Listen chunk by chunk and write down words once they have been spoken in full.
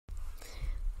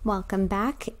Welcome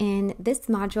back. In this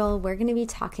module, we're going to be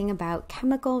talking about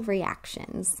chemical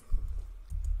reactions.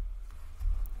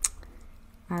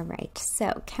 All right,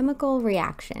 so chemical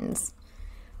reactions.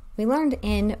 We learned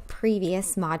in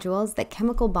previous modules that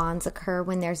chemical bonds occur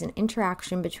when there's an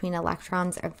interaction between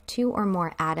electrons of two or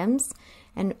more atoms,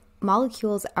 and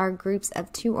molecules are groups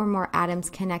of two or more atoms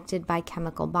connected by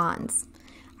chemical bonds.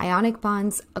 Ionic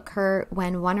bonds occur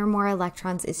when one or more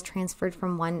electrons is transferred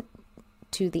from one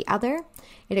to the other.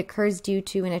 It occurs due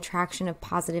to an attraction of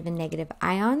positive and negative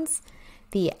ions.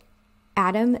 The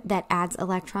atom that adds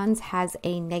electrons has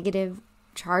a negative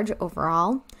charge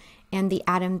overall, and the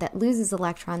atom that loses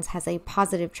electrons has a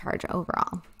positive charge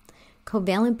overall.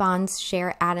 Covalent bonds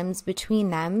share atoms between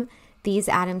them. These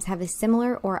atoms have a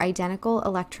similar or identical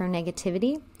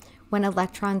electronegativity. When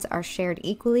electrons are shared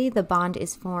equally, the bond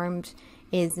is formed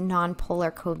is nonpolar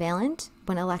covalent.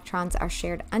 When electrons are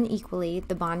shared unequally,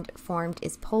 the bond formed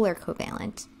is polar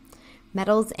covalent.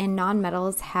 Metals and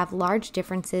nonmetals have large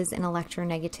differences in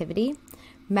electronegativity.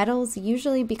 Metals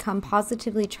usually become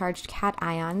positively charged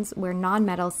cations, where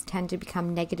nonmetals tend to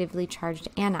become negatively charged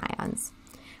anions.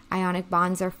 Ionic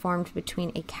bonds are formed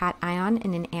between a cation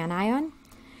and an anion.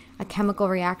 A chemical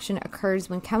reaction occurs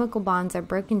when chemical bonds are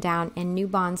broken down and new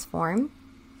bonds form.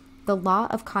 The law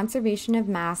of conservation of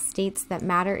mass states that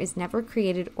matter is never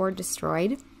created or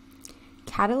destroyed.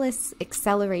 Catalysts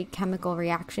accelerate chemical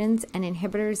reactions, and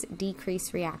inhibitors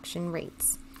decrease reaction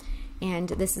rates. And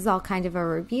this is all kind of a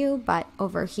review, but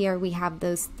over here we have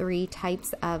those three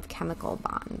types of chemical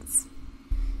bonds.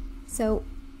 So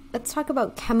let's talk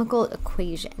about chemical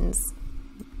equations.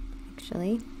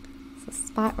 Actually, it's a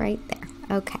spot right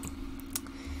there. Okay.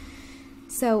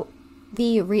 So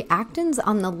the reactants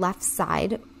on the left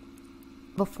side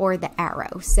before the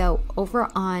arrow. So over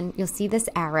on, you'll see this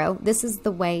arrow. This is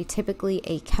the way typically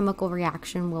a chemical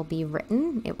reaction will be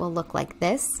written. It will look like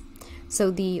this. So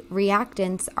the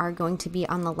reactants are going to be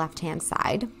on the left-hand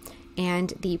side,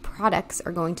 and the products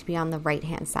are going to be on the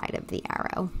right-hand side of the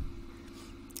arrow.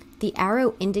 The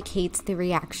arrow indicates the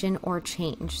reaction or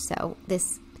change. So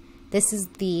this is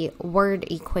the word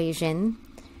equation,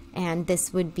 and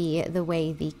this would be the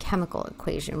way the chemical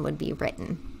equation would be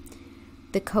written.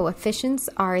 The coefficients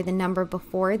are the number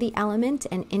before the element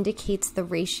and indicates the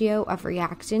ratio of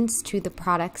reactants to the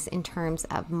products in terms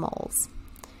of moles.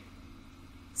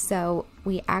 So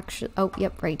we actually,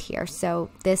 right here. So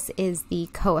this is the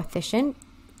coefficient,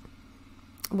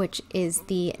 which is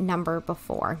the number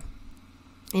before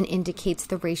and indicates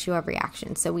the ratio of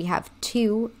reactions. So we have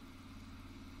 2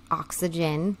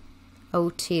 oxygen,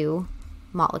 O2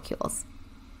 molecules.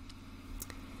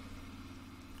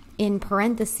 In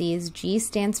parentheses, G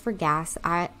stands for gas,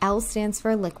 L stands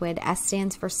for liquid, S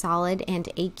stands for solid, and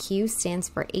AQ stands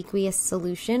for aqueous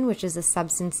solution, which is a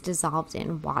substance dissolved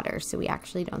in water. So we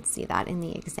actually don't see that in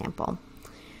the example.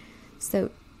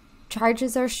 So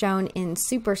charges are shown in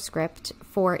superscript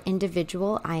for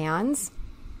individual ions.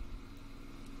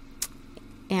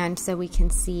 And so we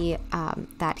can see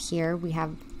that here we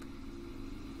have,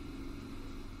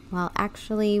 well,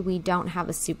 actually, we don't have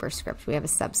a superscript. We have a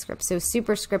subscript. So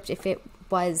superscript, if it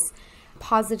was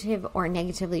positive or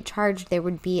negatively charged, there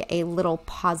would be a little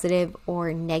positive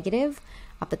or negative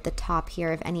up at the top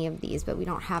here of any of these, but we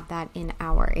don't have that in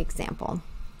our example.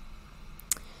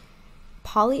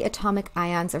 Polyatomic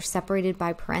ions are separated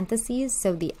by parentheses,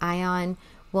 so the ion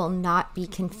will not be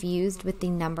confused with the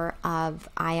number of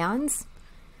ions.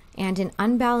 And an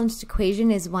unbalanced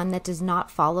equation is one that does not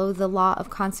follow the law of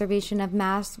conservation of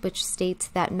mass, which states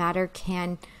that matter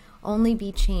can only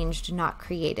be changed, not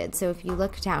created. So if you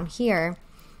look down here,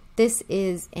 this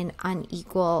is an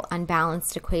unequal,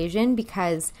 unbalanced equation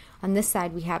because on this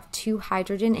side we have 2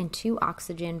 hydrogen and 2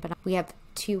 oxygen, but we have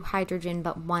 2 hydrogen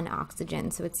but 1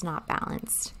 oxygen, so it's not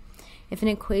balanced. If an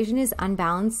equation is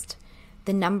unbalanced,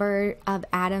 the number of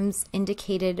atoms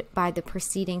indicated by the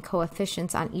preceding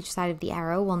coefficients on each side of the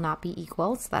arrow will not be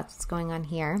equal, so that's what's going on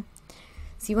here.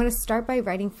 So you want to start by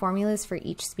writing formulas for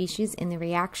each species in the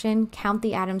reaction, count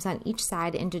the atoms on each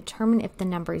side, and determine if the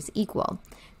number is equal.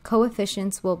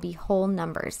 Coefficients will be whole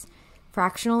numbers.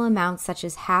 Fractional amounts such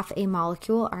as half a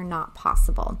molecule are not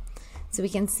possible. So we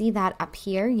can see that up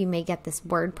here. You may get this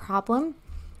word problem.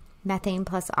 Methane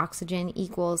plus oxygen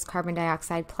equals carbon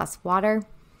dioxide plus water.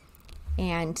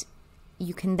 And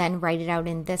you can then write it out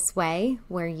in this way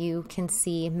where you can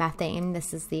see methane,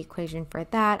 this is the equation for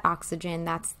that, oxygen,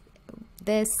 that's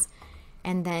this,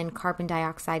 and then carbon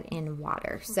dioxide in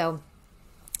water. So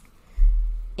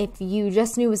if you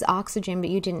just knew it was oxygen but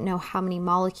you didn't know how many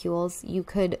molecules, you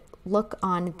could look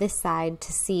on this side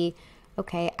to see,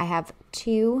 okay, I have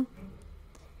 2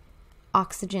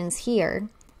 oxygens here,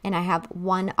 and I have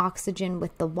 1 oxygen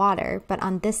with the water, but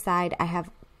on this side I have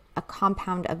a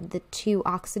compound of the 2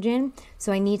 oxygen,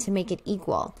 so I need to make it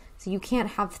equal. So you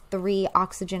can't have 3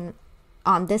 oxygen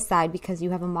on this side because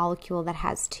you have a molecule that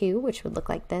has 2, which would look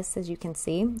like this, as you can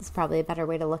see. This is probably a better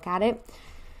way to look at it.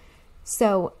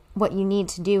 So what you need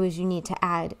to do is you need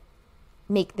to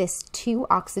make this 2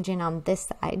 oxygen on this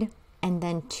side and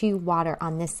then 2 water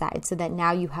on this side, so that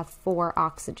now you have 4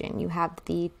 oxygen. You have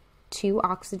the 2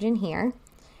 oxygen here,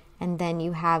 and then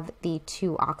you have the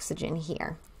 2 oxygen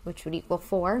here, which would equal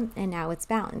 4, and now it's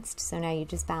balanced. So now you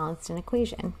just balanced an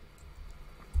equation.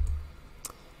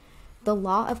 The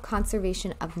law of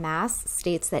conservation of mass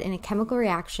states that in a chemical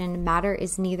reaction, matter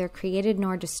is neither created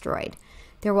nor destroyed.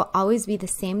 There will always be the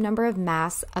same number of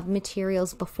mass of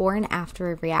materials before and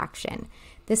after a reaction.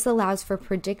 This allows for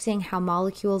predicting how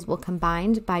molecules will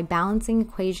combine by balancing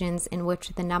equations in which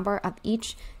the number of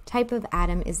each type of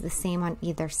atom is the same on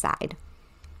either side.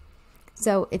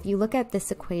 So if you look at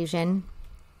this equation,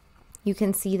 you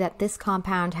can see that this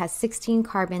compound has 16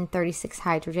 carbon, 36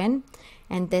 hydrogen,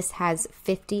 and this has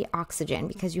 50 oxygen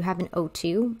because you have an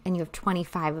O2 and you have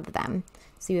 25 of them.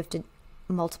 So you have to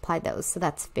multiply those, so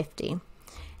that's 50.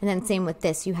 And then same with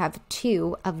this, you have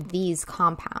 2 of these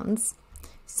compounds.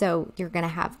 So you're going to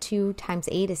have 2 times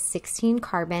 8 is 16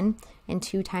 carbon, and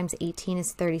 2 times 18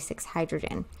 is 36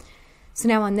 hydrogen. So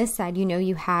now on this side, you know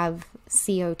you have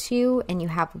CO2 and you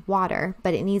have water,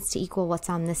 but it needs to equal what's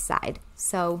on this side.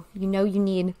 So you know you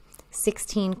need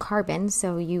 16 carbon,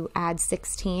 so you add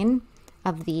 16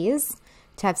 of these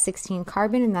to have 16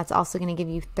 carbon, and that's also going to give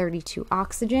you 32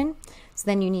 oxygen. So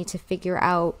then you need to figure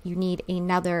out, you need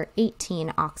another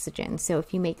 18 oxygen. So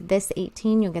if you make this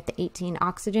 18, you'll get the 18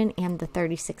 oxygen and the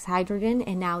 36 hydrogen,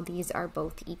 and now these are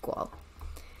both equal.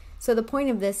 So the point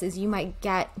of this is you might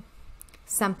get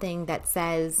something that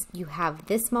says you have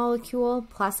this molecule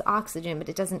plus oxygen, but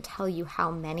it doesn't tell you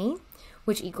how many,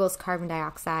 which equals carbon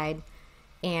dioxide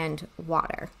and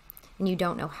water. And you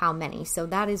don't know how many. So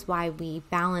that is why we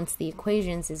balance the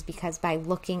equations, is because by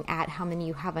looking at how many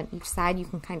you have on each side, you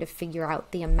can kind of figure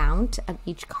out the amount of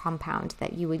each compound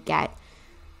that you would get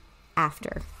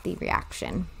after the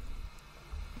reaction.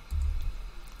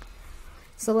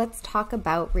 So let's talk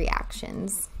about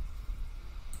reactions.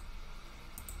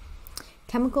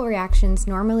 Chemical reactions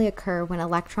normally occur when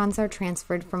electrons are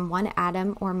transferred from one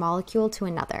atom or molecule to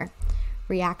another.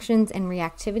 Reactions and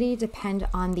reactivity depend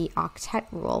on the octet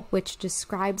rule, which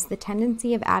describes the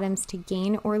tendency of atoms to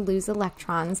gain or lose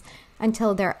electrons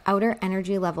until their outer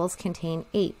energy levels contain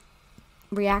 8.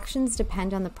 Reactions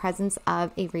depend on the presence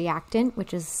of a reactant,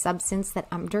 which is a substance that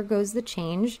undergoes the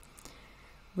change,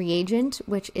 reagent,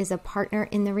 which is a partner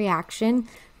in the reaction,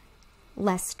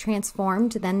 less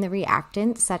transformed than the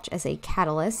reactant, such as a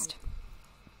catalyst,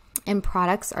 and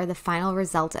products are the final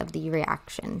result of the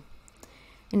reaction.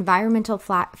 Environmental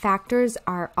factors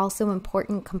are also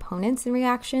important components in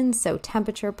reactions, so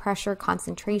temperature, pressure,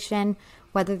 concentration,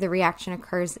 whether the reaction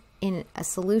occurs in a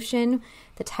solution,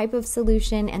 the type of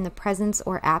solution, and the presence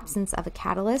or absence of a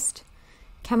catalyst.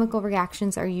 Chemical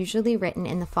reactions are usually written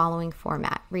in the following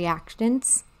format: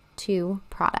 reactants to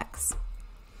products.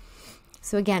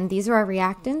 So again, these are our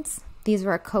reactants, these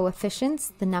are our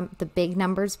coefficients, the big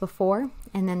numbers before,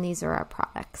 and then these are our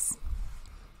products.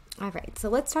 All right, so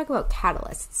let's talk about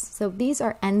catalysts. So these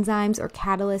are enzymes, or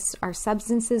catalysts are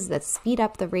substances that speed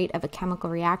up the rate of a chemical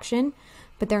reaction,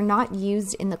 but they're not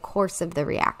used in the course of the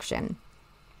reaction.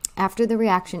 After the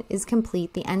reaction is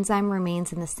complete, the enzyme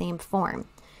remains in the same form.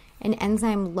 An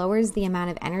enzyme lowers the amount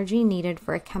of energy needed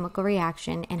for a chemical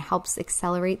reaction and helps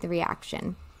accelerate the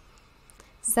reaction.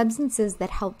 Substances that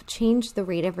help change the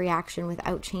rate of reaction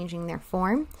without changing their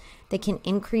form, they can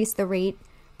increase the rate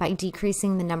by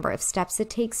decreasing the number of steps it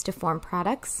takes to form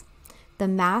products. The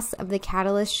mass of the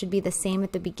catalyst should be the same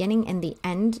at the beginning and the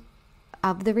end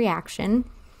of the reaction,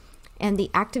 and the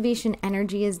activation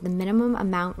energy is the minimum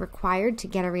amount required to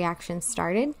get a reaction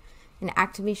started. And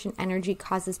activation energy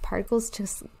causes particles to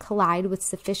collide with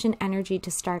sufficient energy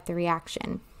to start the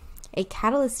reaction. A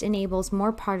catalyst enables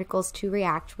more particles to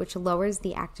react, which lowers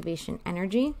the activation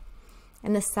energy.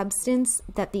 And the substance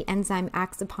that the enzyme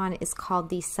acts upon is called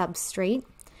the substrate.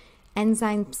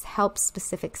 Enzymes help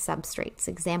specific substrates.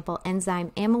 Example,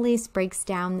 enzyme amylase breaks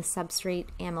down the substrate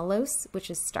amylose, which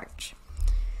is starch.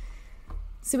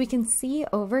 So we can see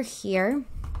over here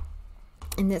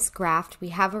in this graph, we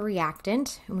have a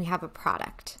reactant and we have a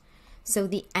product. So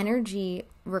the energy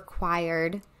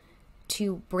required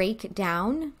to break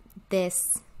down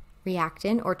this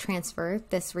reactant or transfer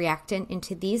this reactant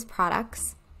into these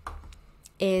products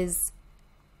is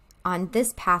on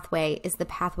this pathway is the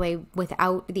pathway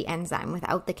without the enzyme,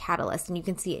 without the catalyst. And you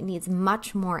can see it needs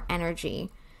much more energy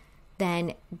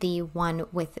than the one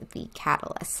with the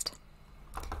catalyst.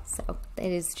 So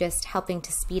it is just helping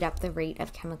to speed up the rate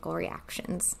of chemical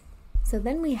reactions. So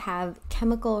then we have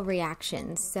chemical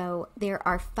reactions. So there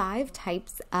are 5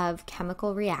 types of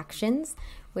chemical reactions,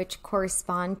 which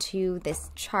correspond to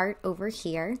this chart over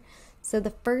here. So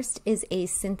the first is a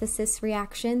synthesis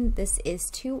reaction. This is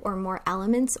 2 or more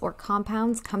elements or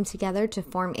compounds come together to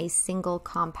form a single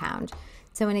compound.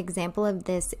 So an example of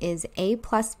this is A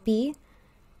plus B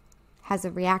has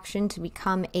a reaction to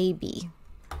become AB.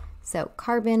 So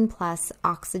carbon plus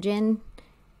oxygen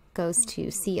goes to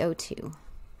CO2.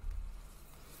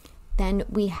 Then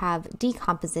we have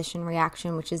decomposition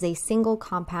reaction, which is a single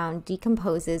compound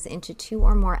decomposes into 2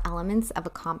 or more elements of a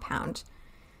compound.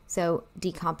 So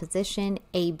decomposition,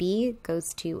 AB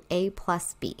goes to A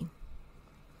plus B.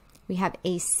 We have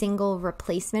a single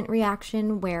replacement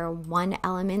reaction where one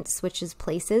element switches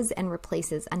places and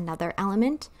replaces another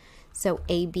element. So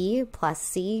AB plus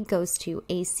C goes to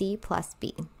AC plus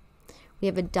B. We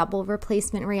have a double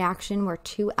replacement reaction where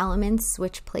 2 elements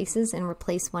switch places and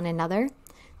replace one another.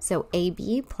 So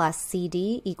AB plus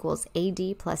CD equals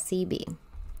AD plus CB.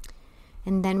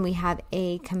 And then we have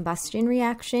a combustion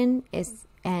reaction. Is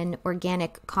an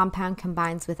organic compound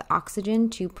combines with oxygen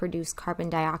to produce carbon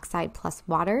dioxide plus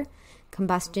water.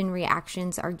 Combustion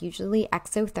reactions are usually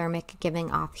exothermic,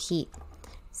 giving off heat.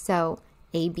 So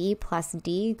AB plus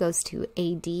D goes to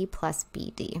AD plus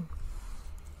BD.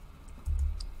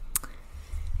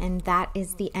 And that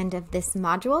is the end of this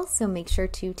module, so make sure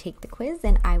to take the quiz,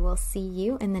 and I will see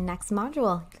you in the next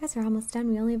module. You guys are almost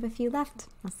done. We only have a few left.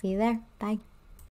 I'll see you there. Bye.